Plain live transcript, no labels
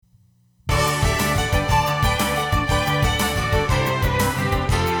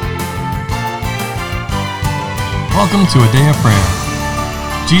Welcome to a day of prayer.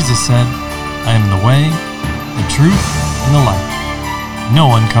 Jesus said, I am the way, the truth, and the life. No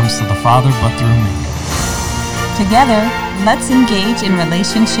one comes to the Father but through me. Together, let's engage in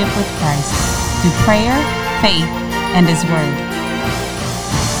relationship with Christ through prayer, faith, and His Word.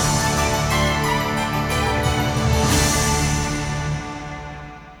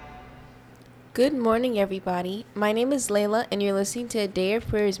 Good morning, everybody. My name is Layla, and you're listening to A Day of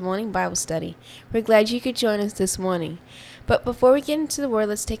Prayer's morning Bible study. We're glad you could join us this morning. But before we get into the Word,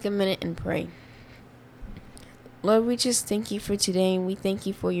 let's take a minute and pray. Lord, we just thank you for today, and we thank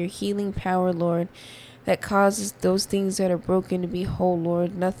you for your healing power, Lord, that causes those things that are broken to be whole,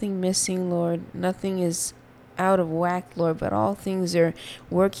 Lord. Nothing missing, Lord. Nothing is out of whack, Lord, but all things are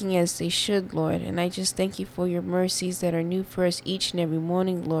working as they should, Lord. And I just thank you for your mercies that are new for us each and every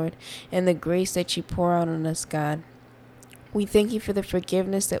morning, Lord, and the grace that you pour out on us, God. We thank you for the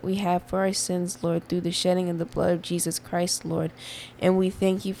forgiveness that we have for our sins, Lord, through the shedding of the blood of Jesus Christ, Lord. And we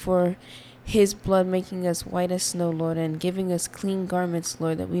thank you for His blood making us white as snow, Lord, and giving us clean garments,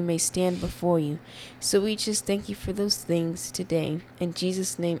 Lord, that we may stand before you. So we just thank you for those things today. In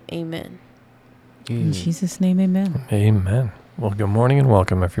Jesus' name, amen. In Jesus' name, amen. Amen. Well, good morning and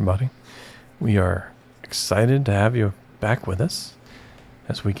welcome, everybody. We are excited to have you back with us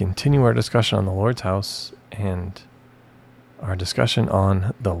as we continue our discussion on the Lord's house and our discussion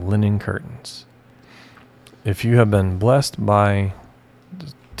on the linen curtains. If you have been blessed by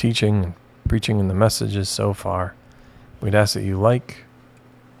the teaching and preaching and the messages so far, we'd ask that you like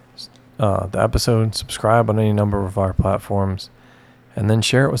the episode, subscribe on any number of our platforms, and then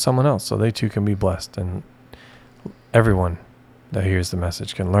share it with someone else so they too can be blessed. And everyone that hears the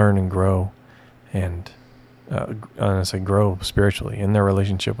message can learn and grow and honestly grow spiritually in their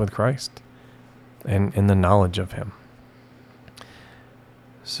relationship with Christ and in the knowledge of Him.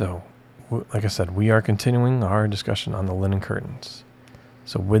 So, like I said, we are continuing our discussion on the linen curtains.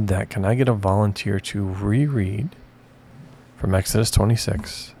 So with that, can I get a volunteer to reread from Exodus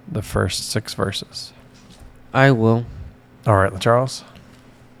 26, the first 6 verses? I will. All right, Charles.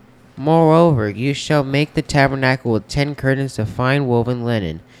 Moreover, you shall make the tabernacle with 10 curtains of fine woven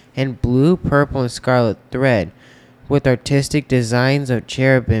linen, and blue, purple, and scarlet thread. With artistic designs of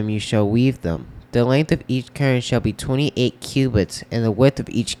cherubim you shall weave them. The length of each curtain shall be 28 cubits, and the width of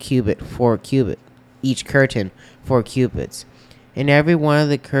each curtain 4 cubits. And every one of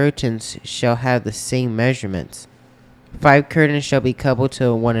the curtains shall have the same measurements. 5 curtains shall be coupled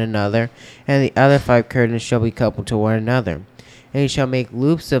to one another, and the other 5 curtains shall be coupled to one another. And you shall make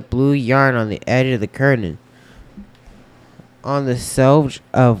loops of blue yarn on the edge of the curtain, on the selvedge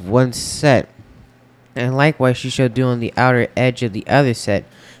of one set. And likewise you shall do on the outer edge of the other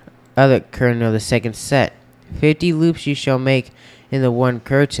curtain of the second set. 50 loops you shall make in the one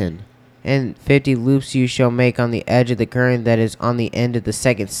curtain, and 50 loops you shall make on the edge of the curtain that is on the end of the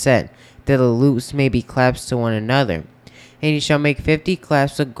second set, that the loops may be clasped to one another. And you shall make 50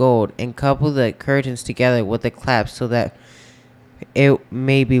 clasps of gold, and couple the curtains together with the clasps, so that it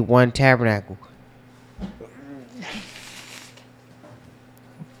may be one tabernacle.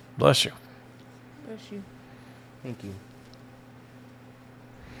 Bless you. Bless you. Thank you.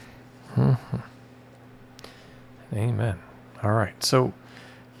 Amen. All right. So,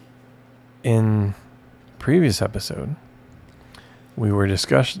 in previous episode, we were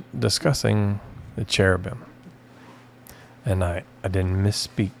discussing the cherubim. And I didn't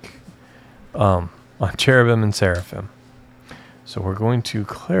misspeak on cherubim and seraphim. So we're going to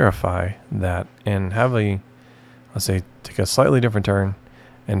clarify that and have take a slightly different turn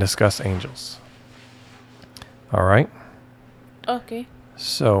and discuss angels. All right? Okay.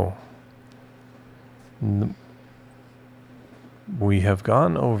 So we have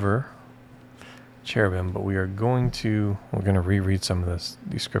gone over cherubim, but we're going to reread some of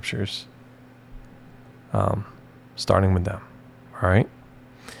these scriptures. Starting with them. All right.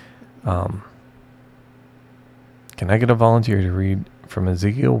 Can I get a volunteer to read from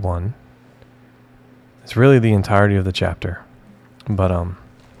Ezekiel 1? It's really the entirety of the chapter, but a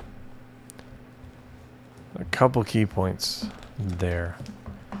couple key points there.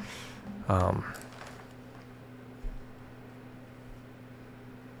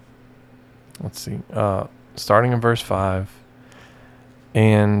 Let's see. Starting in verse 5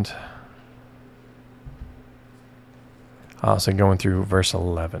 and I'll say going through verse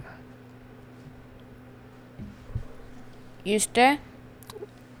 11. You stay?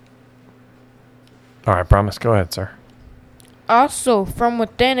 All right, promise. Go ahead, sir. Also, from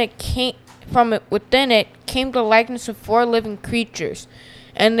within it came the likeness of 4 living creatures,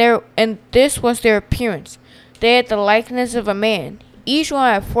 and this was their appearance. They had the likeness of a man. Each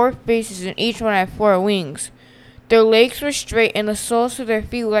one had 4 faces, and each one had 4 wings. Their legs were straight, and the soles of their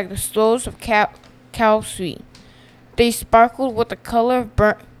feet were like the soles of cow's feet. They sparkled with the color of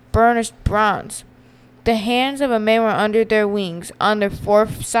burnished bronze. The hands of a man were under their wings, on their 4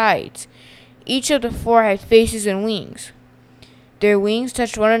 sides. Each of the 4 had faces and wings. Their wings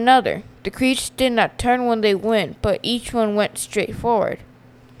touched one another. The creatures did not turn when they went, but each one went straight forward.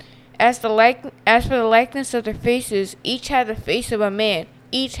 As for the likeness of their faces, each had the face of a man.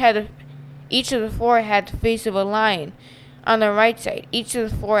 Each of the 4 had the face of a lion on the right side. Each of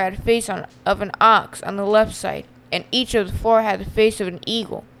the 4 had the face of an ox on the left side, and each of the 4 had the face of an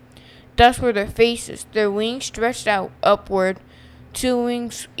eagle. Thus were their faces. Their wings stretched out upward. 2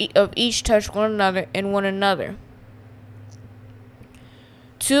 wings of each touched one another and one another.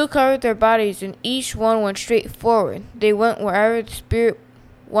 2 covered their bodies, and each one went straight forward. They went wherever the Spirit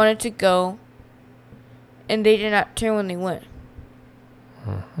wanted to go, and they did not turn when they went.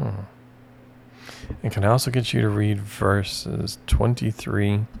 Mm-hmm. And can I also get you to read verses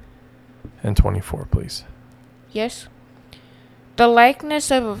 23 and 24, please? Yes. The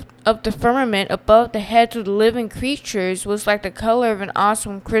likeness of the firmament above the heads of the living creatures was like the color of an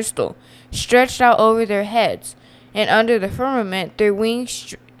awesome crystal, stretched out over their heads. And under the firmament their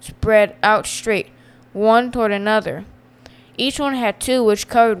wings spread out straight, one toward another. Each one had 2 which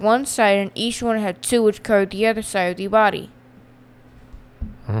covered one side, and each one had 2 which covered the other side of the body.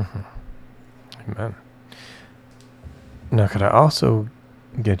 Mm-hmm. Amen. Now, could I also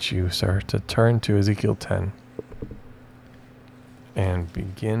get you, sir, to turn to Ezekiel 10 and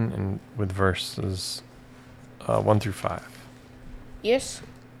begin with verses 1 through 5? Yes.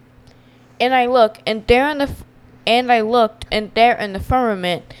 And I looked, and there in the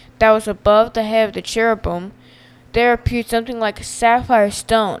firmament that was above the head of the cherubim, there appeared something like a sapphire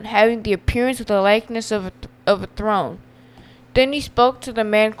stone, having the appearance of the likeness of a throne. Then he spoke to the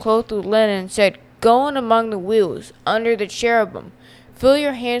man clothed with linen and said, Go in among the wheels, under the cherubim. Fill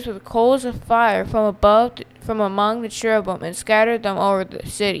your hands with coals of fire from among the cherubim, and scatter them over the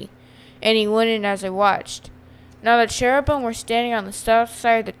city. And he went in as I watched. Now the cherubim were standing on the south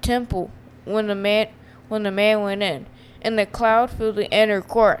side of the temple when the man went in, and the cloud filled the inner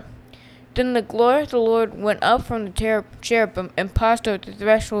court. Then the glory of the Lord went up from the cherubim and passed over the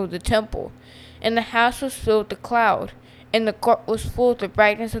threshold of the temple. And the house was filled with the cloud, and the court was full of the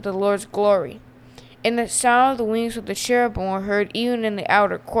brightness of the Lord's glory. And the sound of the wings of the cherubim were heard even in the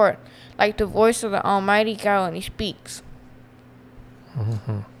outer court, like the voice of the Almighty God when he speaks.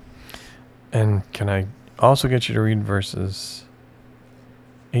 Mm-hmm. And can I also get you to read verses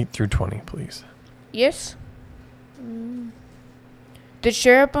 8 through 20, please? Yes. The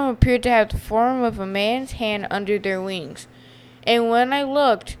cherubim appeared to have the form of a man's hand under their wings. And when I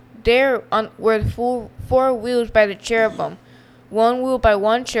looked, there were the 4 wheels by the cherubim, one wheel by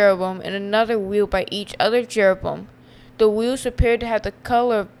one cherubim, and another wheel by each other cherubim. The wheels appeared to have the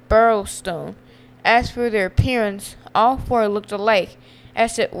color of beryl stone. As for their appearance, all 4 looked alike,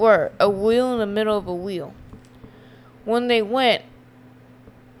 as it were, a wheel in the middle of a wheel. When they went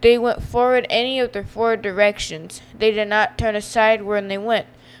forward any of their 4 directions. They did not turn aside when they went,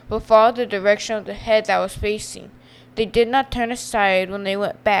 but followed the direction of the head that was facing. They did not turn aside when they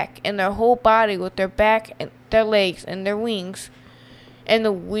went back, and their whole body, with their back and their legs and their wings, and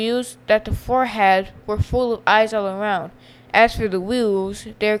the wheels that the 4 had, were full of eyes all around. As for the wheels,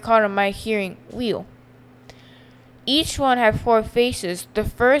 they were called in my hearing wheel. Each one had 4 faces. The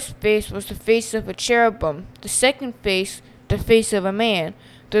first face was the face of a cherubim, the second face the face of a man,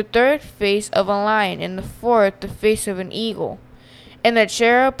 the third face of a lion, and the 4th the face of an eagle. And the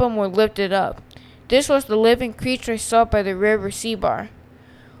cherubim were lifted up. This was the living creature I saw by the river Sebar.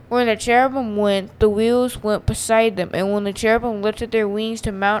 When the cherubim went, the wheels went beside them, and when the cherubim lifted their wings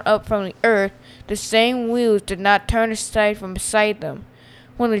to mount up from the earth, the same wheels did not turn aside from beside them.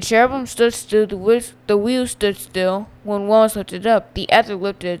 When the cherubim stood still, the wheels stood still. When one was lifted up, the other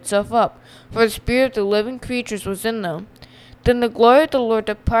lifted itself up, for the spirit of the living creatures was in them. Then the glory of the Lord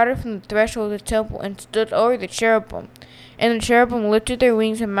departed from the threshold of the temple and stood over the cherubim. And the cherubim lifted their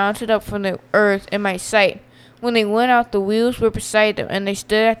wings and mounted up from the earth in my sight. When they went out, the wheels were beside them, and they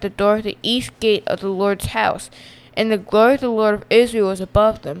stood at the door of the east gate of the Lord's house. And the glory of the Lord of Israel was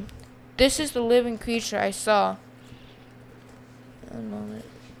above them. This is the living creature I saw. One moment.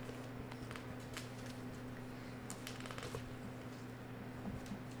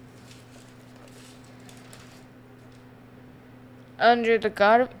 Under the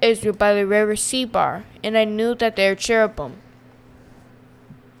God of Israel by the river Sebar, and I knew that they are cherubim.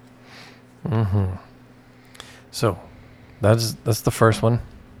 Mm-hmm. So, that's the first one.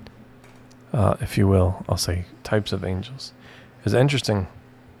 If you will, I'll say types of angels. There's an interesting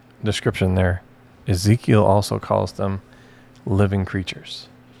description there Ezekiel also calls them living creatures.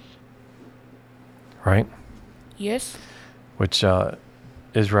 Right? Yes. Which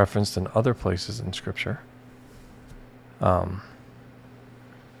is referenced in other places in Scripture. But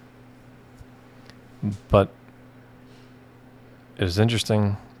it is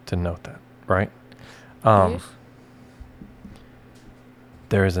interesting to note that, right? Yes.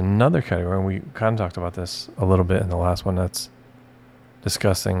 There is another category, and we kind of talked about this a little bit in the last one, that's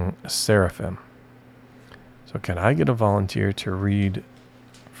discussing seraphim. So can I get a volunteer to read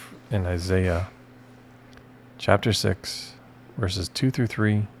in Isaiah chapter 6, verses 2 through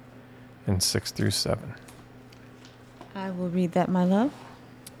 3 and 6 through 7? I will read that, my love.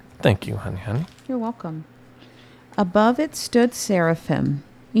 Thank you, honey. You're welcome. Above it stood seraphim.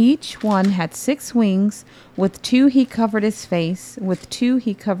 Each one had 6 wings. With 2 he covered his face, with 2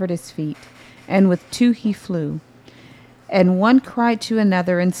 he covered his feet, and with 2 he flew. And one cried to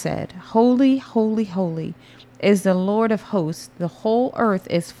another and said, Holy, holy, holy is the Lord of hosts. The whole earth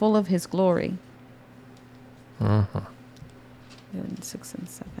is full of his glory. 6 and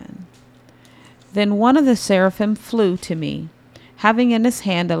 7. Then one of the seraphim flew to me, having in his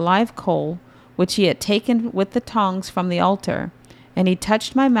hand a live coal, which he had taken with the tongs from the altar. And he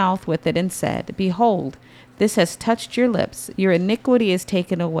touched my mouth with it and said, Behold, this has touched your lips. Your iniquity is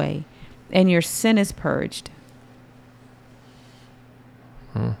taken away, and your sin is purged.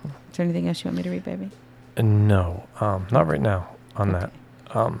 Is there anything else you want me to read, baby? No, not right now on that.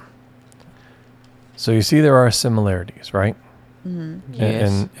 So you see there are similarities, right? Mm-hmm.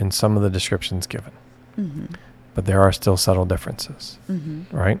 Yes. In some of the descriptions given. Mm-hmm. But there are still subtle differences,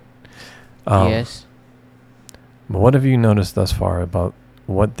 Mm-hmm. right? Yes. But what have you noticed thus far about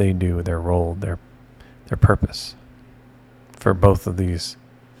what they do, their role, their purpose for both of these,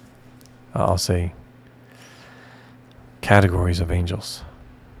 I'll say, categories of angels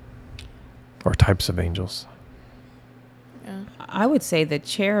or types of angels? I would say that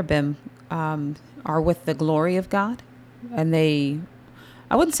cherubim are with the glory of God, and I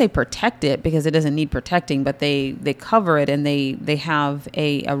wouldn't say protect it because it doesn't need protecting, but they cover it, and they have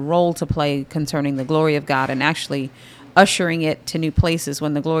a role to play concerning the glory of God and actually ushering it to new places.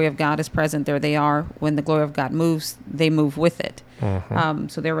 When the glory of God is present, there they are. When the glory of God moves, they move with it. Mm-hmm.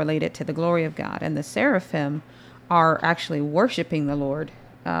 So they're related to the glory of God. And the seraphim are actually worshiping the Lord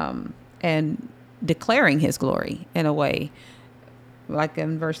and declaring his glory in a way. Like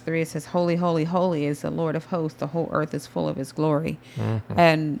in verse 3, it says, Holy, holy, holy is the Lord of hosts. The whole earth is full of his glory. Mm-hmm.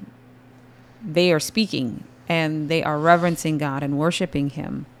 And they are speaking and they are reverencing God and worshiping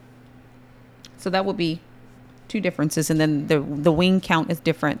him. So that would be 2 differences. And then the wing count is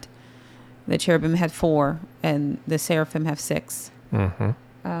different. The cherubim had 4 and the seraphim have 6. Mm-hmm.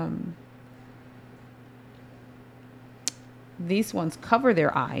 These ones cover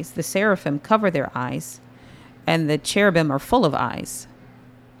their eyes. The seraphim cover their eyes. And the cherubim are full of eyes.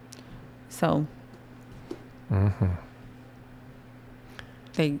 So Mm-hmm.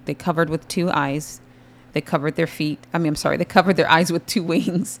 they covered with 2 eyes. They covered their feet. They covered their eyes with 2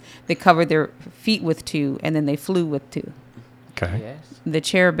 wings. They covered their feet with 2, and then they flew with 2. Okay. Yes. The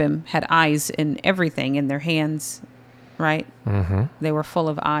cherubim had eyes in everything, in their hands, right? Mm-hmm. They were full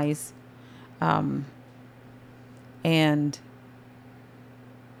of eyes. And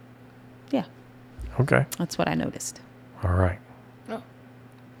yeah, Okay. that's what I noticed. All right. Oh.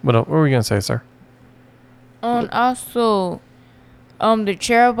 What were we going to say, sir? Also, the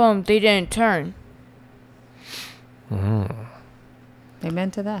cherubim, they didn't turn.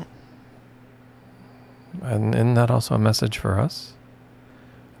 Amen to that. And isn't that also a message for us?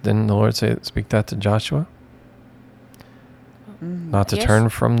 Didn't the Lord speak that to Joshua? Not to Yes. turn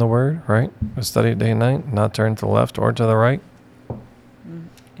from the word, right? We study it day and night, not turn to the left or to the right. And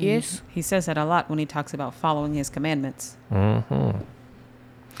Yes. He says that a lot when he talks about following his commandments. Mm-hmm.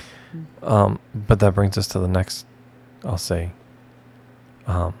 But that brings us to the next, I'll say,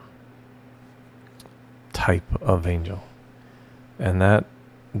 type of angel. And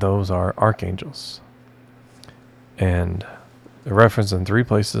those are archangels. And they're referenced in 3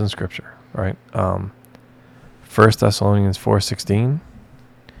 places in Scripture, right? 1 Thessalonians 4:16,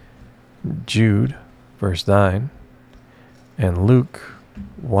 Jude, verse 9, and Luke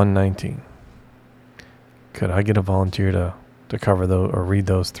 1:19. Could I get a volunteer to cover those or read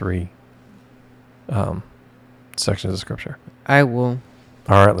those 3 sections of Scripture? I will.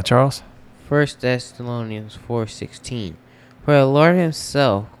 All right, LaCharles. 1 Thessalonians 4:16. For the Lord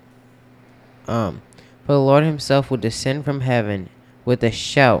himself will descend from heaven with a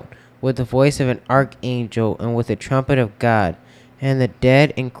shout, with the voice of an archangel, and with the trumpet of God, and the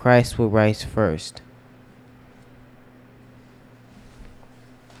dead in Christ will rise first.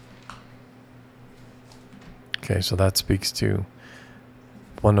 Okay, so that speaks to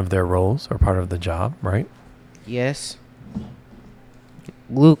one of their roles or part of the job, right? Yes.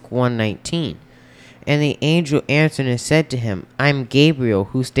 Luke 1:19. And the angel answered and said to him, I am Gabriel,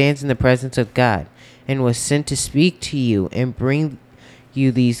 who stands in the presence of God, and was sent to speak to you and bring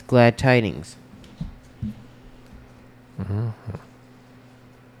you these glad tidings. Mm-hmm.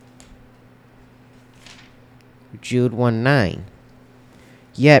 Jude 1:9.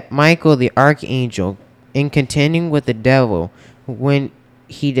 Yet Michael the archangel, in contending with the devil, when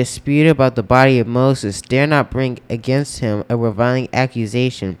he disputed about the body of Moses, dare not bring against him a reviling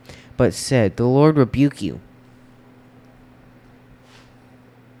accusation, but said, The Lord rebuke you.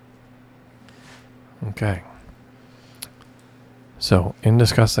 Okay. So, in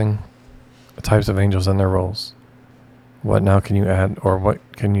discussing the types of angels and their roles, what now can you add, or what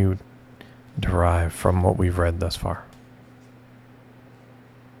can you derive from what we've read thus far?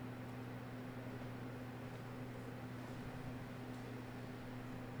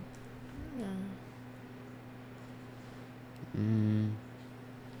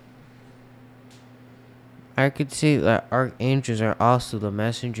 I could say that archangels are also the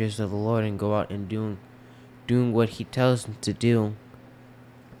messengers of the Lord and go out and doing what he tells them to do.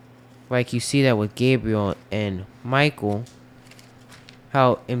 Like you see that with Gabriel and Michael,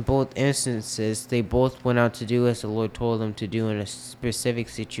 how in both instances they both went out to do as the Lord told them to do in a specific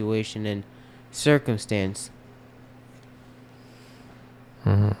situation and circumstance.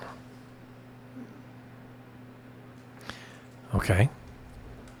 Mm-hmm. Okay.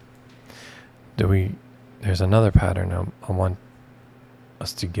 There's another pattern I want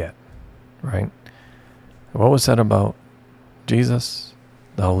us to get, right? What was said about Jesus,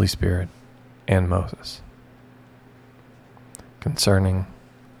 the Holy Spirit, and Moses concerning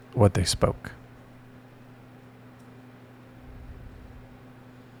what they spoke?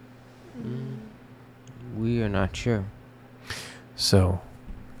 We are not sure. So,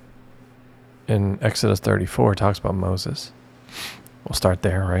 in Exodus 34, it talks about Moses. We'll start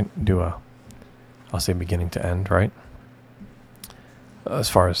there, right? I'll say beginning to end, right? As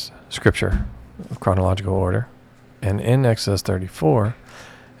far as scripture, chronological order. And in Exodus 34,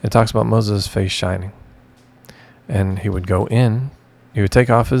 it talks about Moses' face shining. And he would take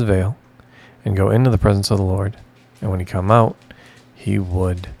off his veil and go into the presence of the Lord. And when he come out, he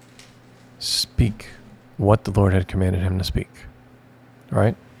would speak what the Lord had commanded him to speak.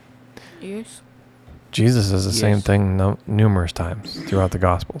 Right? Yes. Jesus says the same thing numerous times throughout the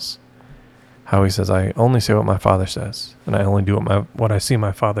Gospels. How he says, I only say what my Father says, and I only do what I see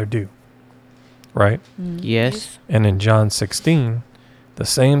my Father do. Right? Yes. And in John 16, the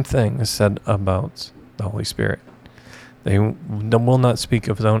same thing is said about the Holy Spirit. They will not speak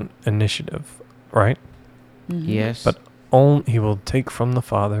of his own initiative, right? Mm-hmm. Yes. But he will take from the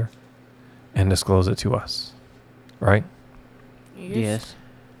Father and disclose it to us, right? Yes.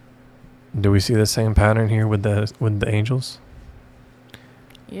 Do we see the same pattern here with the angels?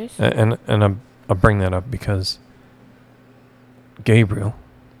 Yes. And I bring that up because Gabriel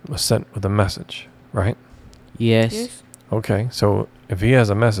was sent with a message, right? Yes. Okay, so if he has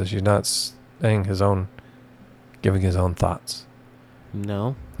a message, he's not saying giving his own thoughts.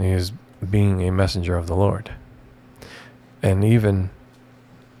 No. He is being a messenger of the Lord. And even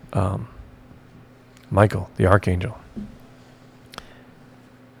Michael, the archangel,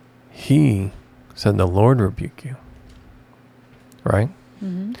 he said, the Lord rebuke you. Right?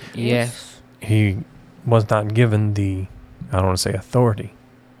 Mm-hmm. Yes. He was not given I don't want to say authority,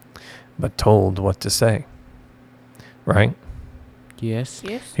 but told what to say. Right? Yes.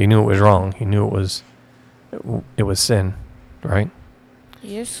 Yes. He knew it was wrong. He knew it was sin. Right?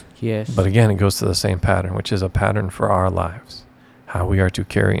 Yes. Yes. But again, it goes to the same pattern, which is a pattern for our lives, how we are to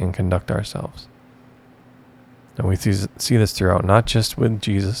carry and conduct ourselves. And we see this throughout, not just with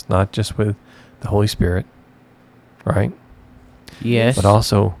Jesus, not just with the Holy Spirit, right? Yes. But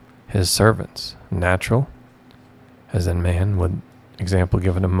also his servants, natural, as in man, with example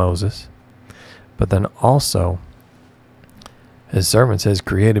given to Moses. But then also his servants, his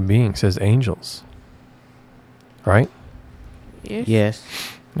created beings, his angels, right? Yes. Yes.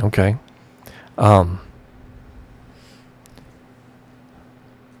 Okay. Does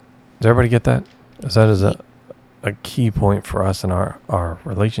everybody get that? That is a key point for us in our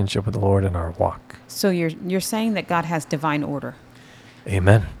relationship with the Lord and our walk. So you're saying that God has divine order.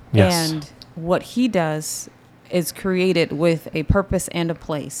 Amen. Yes. And what he does is created with a purpose and a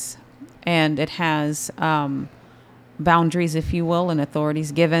place. And it has boundaries, if you will, and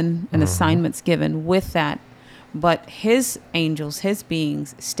authorities given and assignments given with that. But his angels, his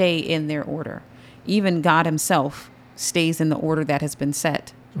beings, stay in their order. Even God himself stays in the order that has been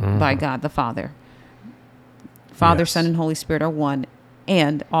set by God the Father. Father, Yes. Son, and Holy Spirit are one,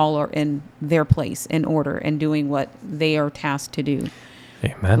 and all are in their place, in order, and doing what they are tasked to do.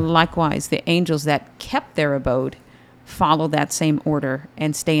 Amen. Likewise, the angels that kept their abode follow that same order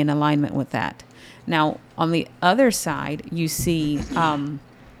and stay in alignment with that. Now, on the other side, you see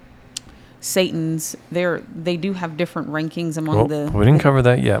Satan's. They do have different rankings among Well, we didn't cover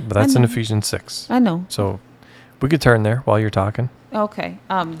that yet, but that's in know. Ephesians 6. I know. So we could turn there while you're talking. Okay.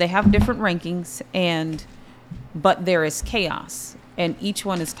 They have different rankings, but there is chaos, and each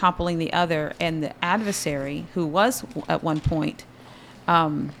one is toppling the other. And the adversary, who was at one point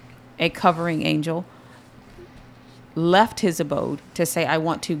a covering angel, left his abode to say, I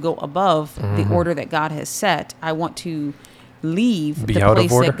want to go above the order that God has set. I want to leave Be the out of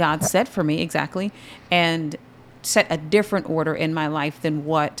place order. that God set for me, exactly, and set a different order in my life than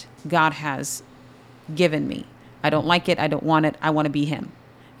what God has given me. I don't like it. I don't want it. I want to be him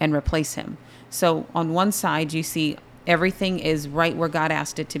and replace him. So on one side, you see everything is right where God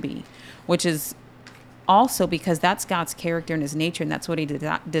asked it to be, which is also because that's God's character and his nature, and that's what he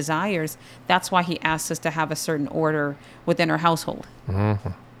desires. That's why he asks us to have a certain order within our household,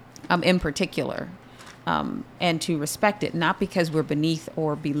 in particular, and to respect it, not because we're beneath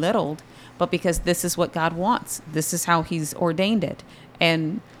or belittled, but because this is what God wants. This is how he's ordained it.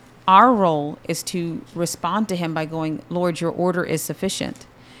 And our role is to respond to him by going, Lord, your order is sufficient,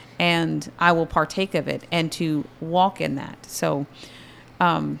 and I will partake of it, and to walk in that. So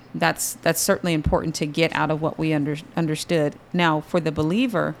that's certainly important to get out of what we understood. Now, for the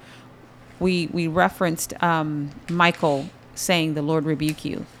believer, we referenced Michael saying, the Lord rebuke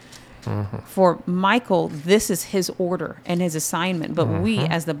you. For Michael, this is his order and his assignment. But we,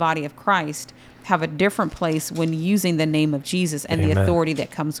 as the body of Christ, have a different place when using the name of Jesus and Amen. the authority that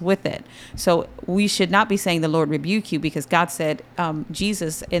comes with it. So we should not be saying the Lord rebuke you, because God said,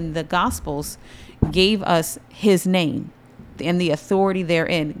 Jesus in the Gospels gave us his name and the authority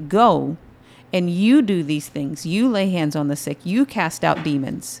therein. Go and you do these things. You lay hands on the sick. You cast out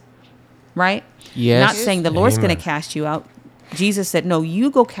demons. Right? Yes. Not saying the Lord's going Amen. to cast you out. Jesus said, no, you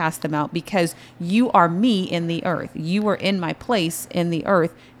go cast them out, because you are me in the earth. You are in my place in the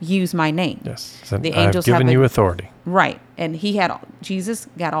earth. Use my name. Yes. So The I've angels given have you authority. Right. And Jesus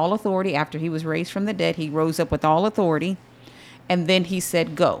got all authority after he was raised from the dead. He rose up with all authority. And then he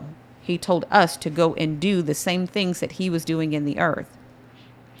said, go. He told us to go and do the same things that he was doing in the earth.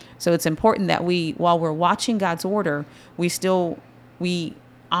 So it's important that while we're watching God's order, we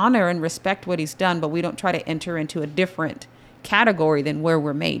honor and respect what he's done, but we don't try to enter into a different category than where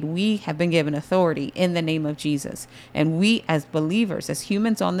we're made. We have been given authority in the name of Jesus. And we, as believers, as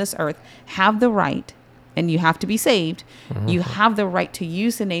humans on this earth, have the right, and you have to be saved, you have the right to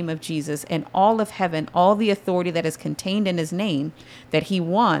use the name of Jesus and all of heaven, all the authority that is contained in his name that he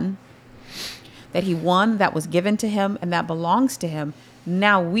won, that was given to him and that belongs to him.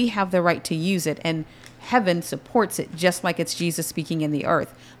 Now we have the right to use it, and heaven supports it, just like it's Jesus speaking in the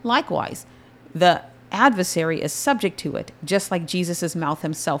earth. Likewise, the adversary is subject to it, just like Jesus's mouth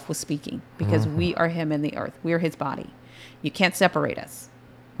himself was speaking, because we are him in the earth. We are his body. You can't separate us,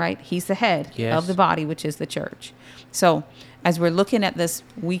 right? He's the head Yes. of the body, which is the church. So as we're looking at this,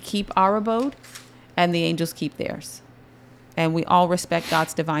 we keep our abode and the angels keep theirs. And we all respect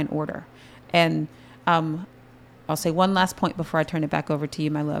God's divine order. And I'll say one last point before I turn it back over to you,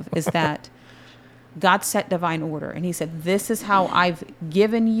 my love, is that God set divine order. And he said, this is how I've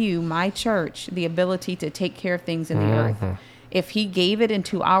given you, my church, the ability to take care of things in the earth. If he gave it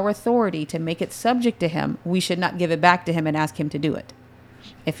into our authority to make it subject to him, we should not give it back to him and ask him to do it.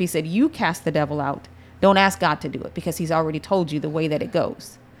 If he said, you cast the devil out, don't ask God to do it, because he's already told you the way that it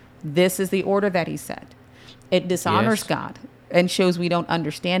goes. This is the order that he set. It dishonors Yes. God and shows we don't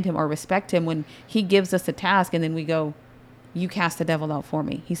understand him or respect him when he gives us a task and then we go, you cast the devil out for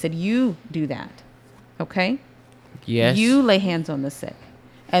me. He said, you do that. Okay? Yes. You lay hands on the sick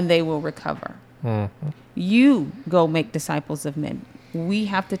and they will recover. You go make disciples of men. We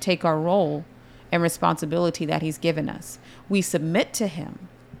have to take our role and responsibility that he's given us. We submit to him,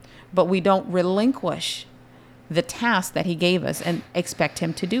 but we don't relinquish the task that he gave us and expect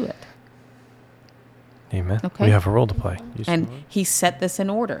him to do it. Amen. Okay. We have a role to play. And he set this in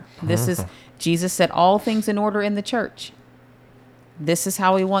order. This is, Jesus set all things in order in the church. This is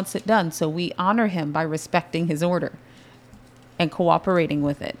how he wants it done. So we honor him by respecting his order and cooperating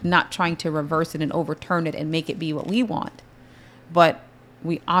with it, not trying to reverse it and overturn it and make it be what we want. But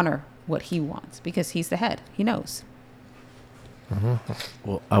we honor what he wants because he's the head. He knows.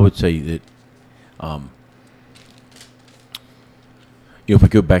 Well, I would say that, if we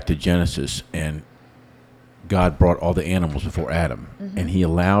go back to Genesis and God brought all the animals before Adam, and he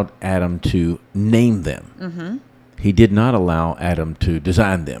allowed Adam to name them. he did not allow Adam to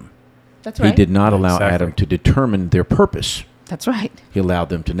design them. That's right. He did not allow Exactly. Adam to determine their purpose. That's right. He allowed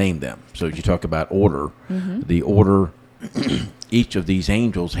them to name them. So as you talk about order, the order, each of these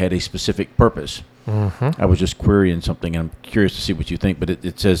angels had a specific purpose. I was just querying something, and I'm curious to see what you think, but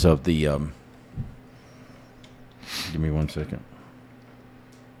it says of the, give me 1 second.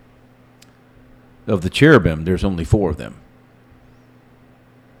 Of the cherubim, there's only 4 of them.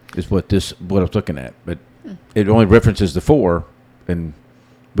 Is what I was looking at. But it only references the 4, and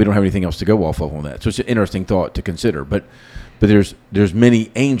we don't have anything else to go off of on that. So it's an interesting thought to consider. But there's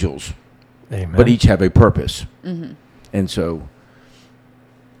many angels, Amen. but each have a purpose. And so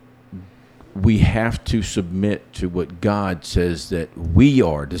we have to submit to what God says that we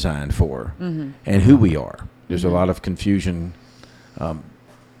are designed for and who we are. There's a lot of confusion.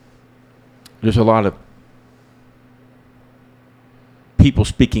 There's a lot of people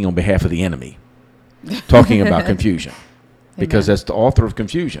speaking on behalf of the enemy, talking about confusion, because that's the author of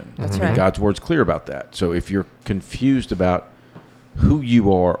confusion. That's I mean, right. God's word's clear about that. So if you're confused about who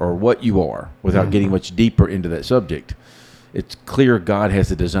you are or what you are, without getting much deeper into that subject, it's clear God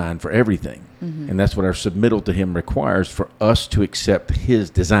has a design for everything. And that's what our submittal to him requires, for us to accept his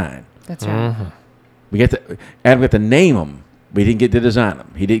design. That's right. Adam got to name them, but he didn't get to design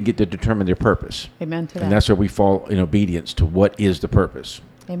them. He didn't get to determine their purpose. Amen to that. And that's where we fall in obedience to what is the purpose.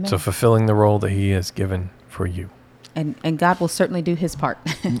 Amen. So fulfilling the role that he has given for you. and God will certainly do his part.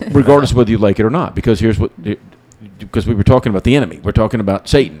 Regardless of whether you like it or not. Because here's what, because we were talking about the enemy. We're talking about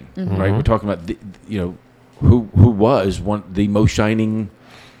Satan, right? We're talking about, who was the most shining,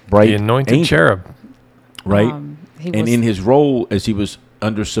 bright The anointed angel, cherub. right? He And was- in his role, as he was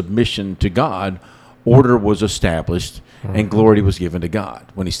under submission to God, order was established and glory was given to God.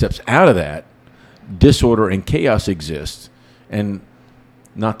 When he steps out of that, disorder and chaos exist. And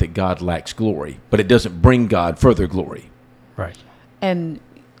not that God lacks glory, but it doesn't bring God further glory. Right. And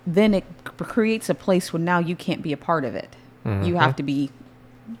then it creates a place where now you can't be a part of it. You have to be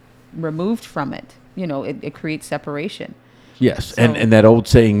removed from it. It creates separation. Yes, So- and that old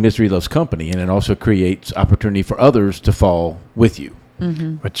saying, misery loves company, and it also creates opportunity for others to fall with you.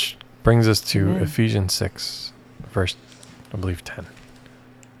 Which brings us to Amen. Ephesians 6, verse, I believe, 10.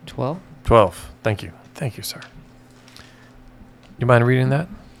 12? 12. Thank you. Thank you, sir. You mind reading that?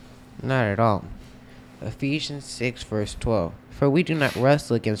 Not at all. Ephesians 6, verse 12. For we do not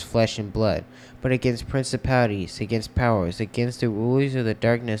wrestle against flesh and blood, but against principalities, against powers, against the rulers of the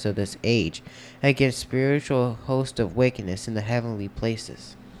darkness of this age, against spiritual hosts of wickedness in the heavenly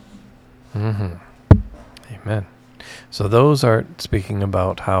places. Amen. So those are speaking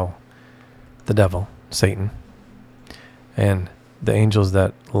about how the devil, Satan, and the angels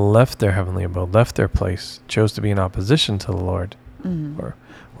that left their heavenly abode, left their place, chose to be in opposition to the Lord, or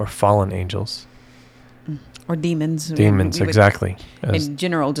fallen angels. Or demons. Demons, We would, exactly. As- in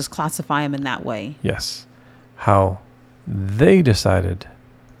general, just classify them in that way. yes. How they decided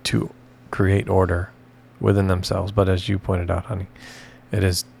to create order within themselves. But as you pointed out, honey, it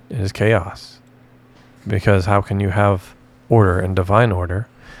is chaos. Because how can you have order and divine order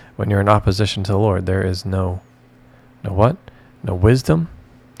when you're in opposition to the Lord? There is no what? No wisdom,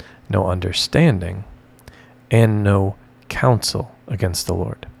 no understanding, and no counsel against the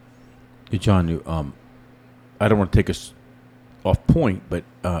Lord. Hey, John, I don't want to take us off point, but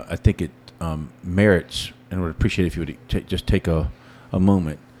I think it merits, and would appreciate if you would just take a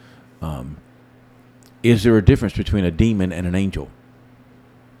moment. Is there a difference between a demon and an angel?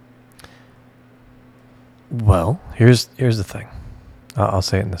 Well, here's the thing. I'll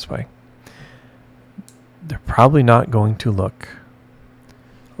say it in this way. They're probably not going to look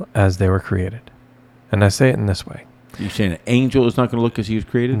as they were created. And I say it in this way. You're saying an angel is not going to look as he was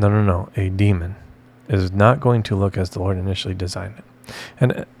created? No. A demon is not going to look as the Lord initially designed it.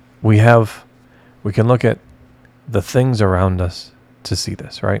 And we can look at the things around us to see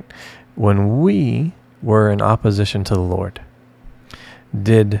this, right? When we were in opposition to the Lord,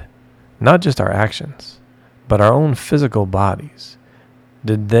 did not just our actions, but our own physical bodies,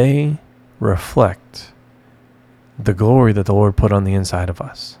 did they reflect the glory that the Lord put on the inside of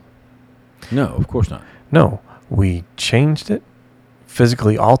us? No, of course not. No, we changed it,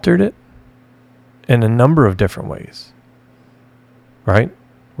 physically altered it in a number of different ways, right?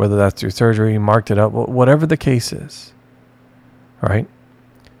 Whether that's through surgery, marked it up, whatever the case is, right?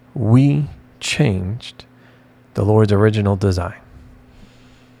 We changed the Lord's original design.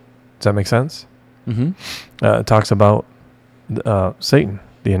 Does that make sense? Mm-hmm. It talks about Satan,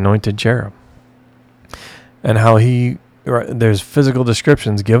 the anointed cherub, and how there's physical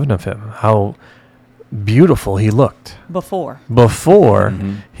descriptions given of him, how beautiful he looked Before. before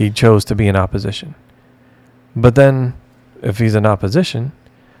he chose to be in opposition. But then, if he's in opposition,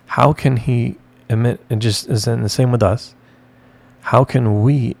 how can he emit, and just is in the same with us, how can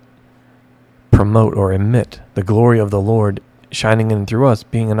we promote or emit the glory of the Lord shining in through us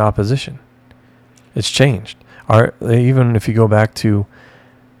being in opposition? It's changed. Even if you go back to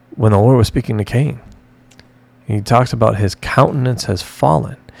when the Lord was speaking to Cain, he talks about his countenance has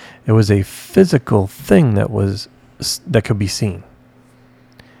fallen. It was a physical thing that could be seen.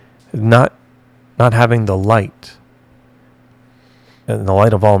 Not having the light, and the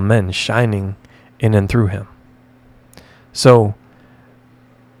light of all men shining in and through him. So,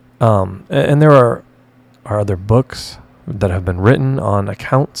 and there are other books that have been written on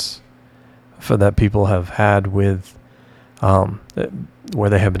accounts for that people have had with, where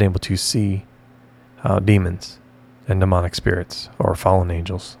they have been able to see demons and demonic spirits or fallen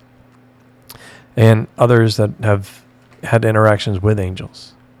angels, and others that have had interactions with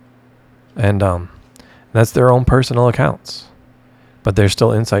angels, and that's their own personal accounts, but there's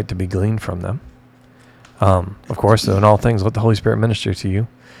still insight to be gleaned from them. Of course, in all things, let the Holy Spirit minister to you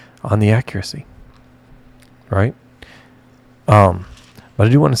on the accuracy, right? But I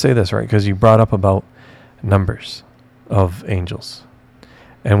do want to say this, right? Because you brought up about numbers of angels,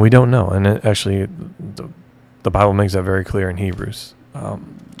 and we don't know. And actually, the Bible makes that very clear in Hebrews,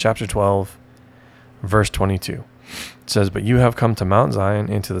 chapter 12, verse 22. It says, "But you have come to Mount Zion,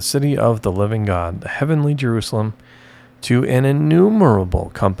 into the city of the living God, the heavenly Jerusalem, to an innumerable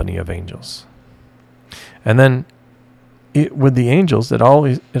company of angels." And then with the angels, it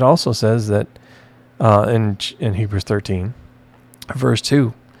also says that in Hebrews 13, verse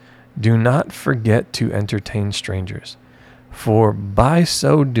 2, "Do not forget to entertain strangers, for by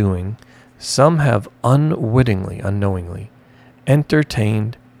so doing, some have unknowingly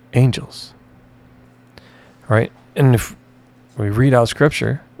entertained angels." Right? And if we read out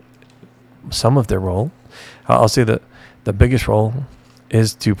Scripture, some of their role, I'll say that the biggest role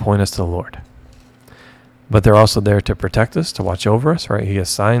is to point us to the Lord. But they're also there to protect us, to watch over us, right? He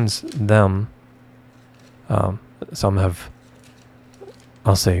assigns them, some have,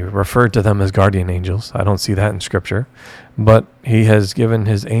 I'll say, referred to them as guardian angels. I don't see that in Scripture. But he has given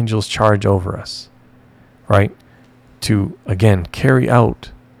his angels charge over us, right? To, again, carry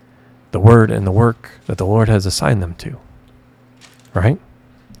out the word and the work that the Lord has assigned them to, right?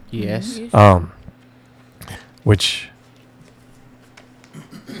 Yes. Which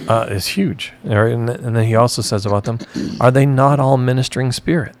is huge. Right? And then he also says about them, are they not all ministering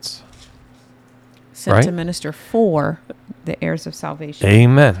spirits? Sent Right? to minister for the heirs of salvation.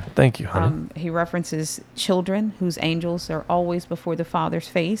 Amen. Thank you, honey. He references children whose angels are always before the Father's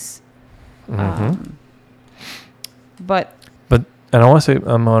face. But And I want to say,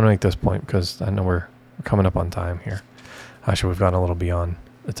 I want to make this point because I know we're coming up on time here. Actually, we've gone a little beyond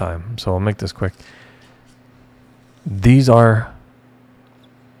the time, so I'll make this quick. These are,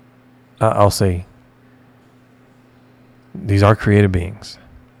 I'll say, these are created beings.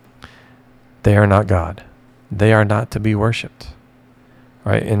 They are not God. They are not to be worshipped.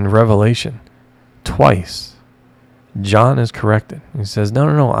 Right? In Revelation, twice, John is corrected. He says,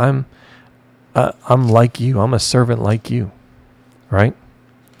 no, I'm like you. I'm a servant like you. Right?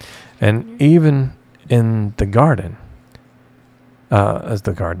 And even in the garden, in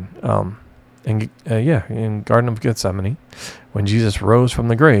Garden of Gethsemane, when Jesus rose from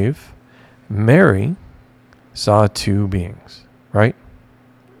the grave, Mary saw two beings, right?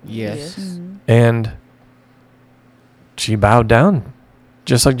 Yes. Mm-hmm. And she bowed down,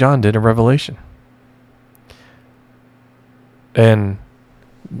 just like John did in Revelation. And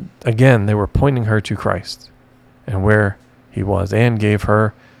again, they were pointing her to Christ and where he was, and gave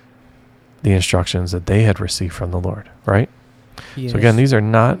her the instructions that they had received from the Lord, right? Yes. So again, these are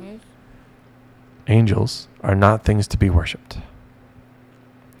not, angels are not things to be worshipped.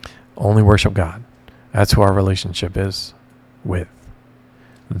 Only worship God. That's who our relationship is with.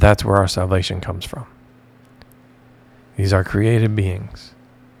 That's where our salvation comes from. These are created beings.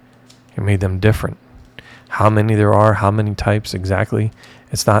 He made them different. How many there are, how many types exactly,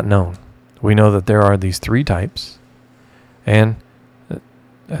 it's not known. We know that there are these three types. And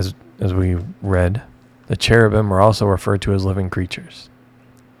as we read, the cherubim are also referred to as living creatures.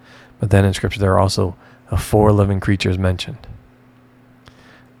 But then in Scripture, there are also 4 living creatures mentioned.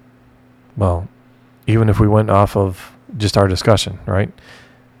 Well, even if we went off of just our discussion, right?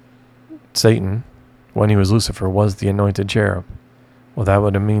 Satan, when he was Lucifer, was the anointed cherub. Well, that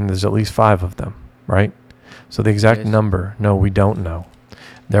would mean there's at least 5 of them, right? So the exact number, no, we don't know.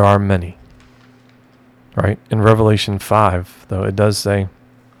 There are many. Right? In Revelation 5, though, it does say,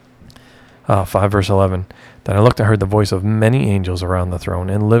 5 verse 11, "Then I looked and heard the voice of many angels around the throne,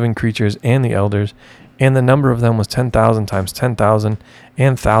 and living creatures and the elders, And the number of them was 10,000 times 10,000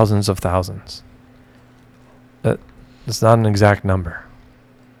 and thousands of thousands. That's not an exact number.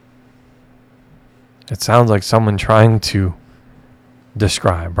 It sounds like someone trying to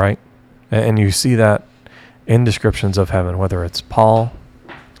describe, right? And you see that in descriptions of heaven, whether it's Paul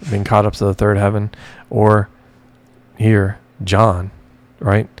being caught up to the third heaven, or here, John,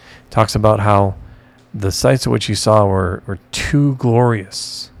 right? Talks about how the sights which he saw were too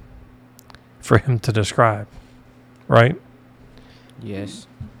glorious for him to describe, right? Yes.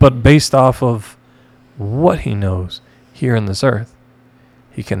 But based off of what he knows here in this earth,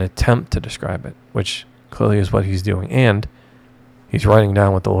 he can attempt to describe it, which clearly is what he's doing. And he's writing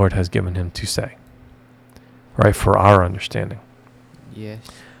down what the Lord has given him to say, right, for our understanding. Yes.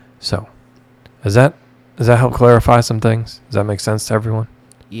 So, does that help clarify some things? Does that make sense to everyone?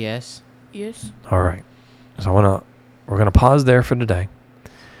 Yes. Yes. All right. So we're gonna pause there for today,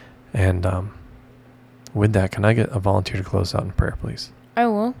 and with that, can I get a volunteer to close out in prayer, please? I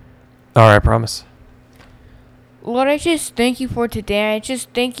will. All right, I promise. Lord, I just thank you for today. I just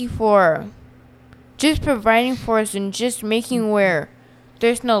thank you for just providing for us and just making where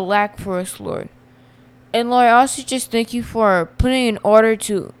there's no lack for us, Lord. And Lord, I also just thank you for putting an order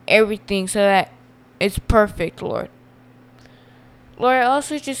to everything so that it's perfect, Lord. Lord, I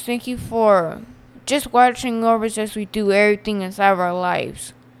also just thank you for just watching over us as we do everything inside of our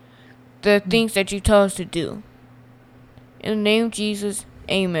lives. The things that you tell us to do. In the name of Jesus,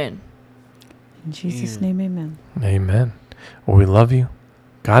 amen. In Jesus' name, amen. Amen. Well, we love you.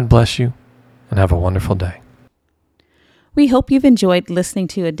 God bless you, and have a wonderful day. We hope you've enjoyed listening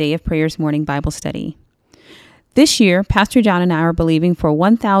to A Day of Prayer's morning Bible study. This year, Pastor John and I are believing for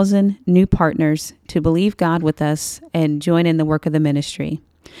 1,000 new partners to believe God with us and join in the work of the ministry.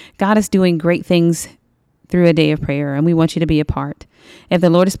 God is doing great things through A Day of Prayer, and we want you to be a part. If the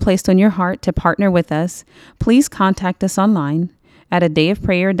Lord has placed on your heart to partner with us, please contact us online at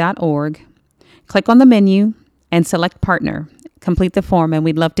adayofprayer.org. Click on the menu and select Partner. Complete the form, and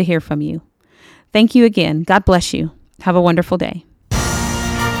we'd love to hear from you. Thank you again. God bless you. Have a wonderful day.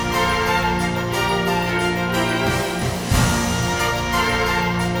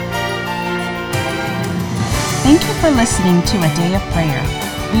 Thank you for listening to A Day of Prayer.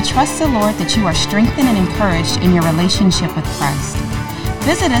 We trust the Lord that you are strengthened and encouraged in your relationship with Christ.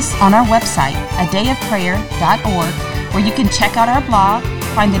 Visit us on our website, adayofprayer.org, where you can check out our blog,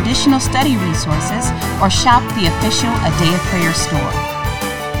 find additional study resources, or shop the official A Day of Prayer store.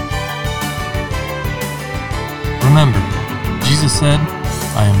 Remember, Jesus said,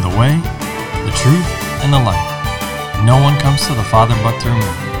 I am the way, the truth, and the life. No one comes to the Father but through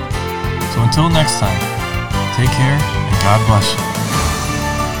me. So until next time, take care and God bless you.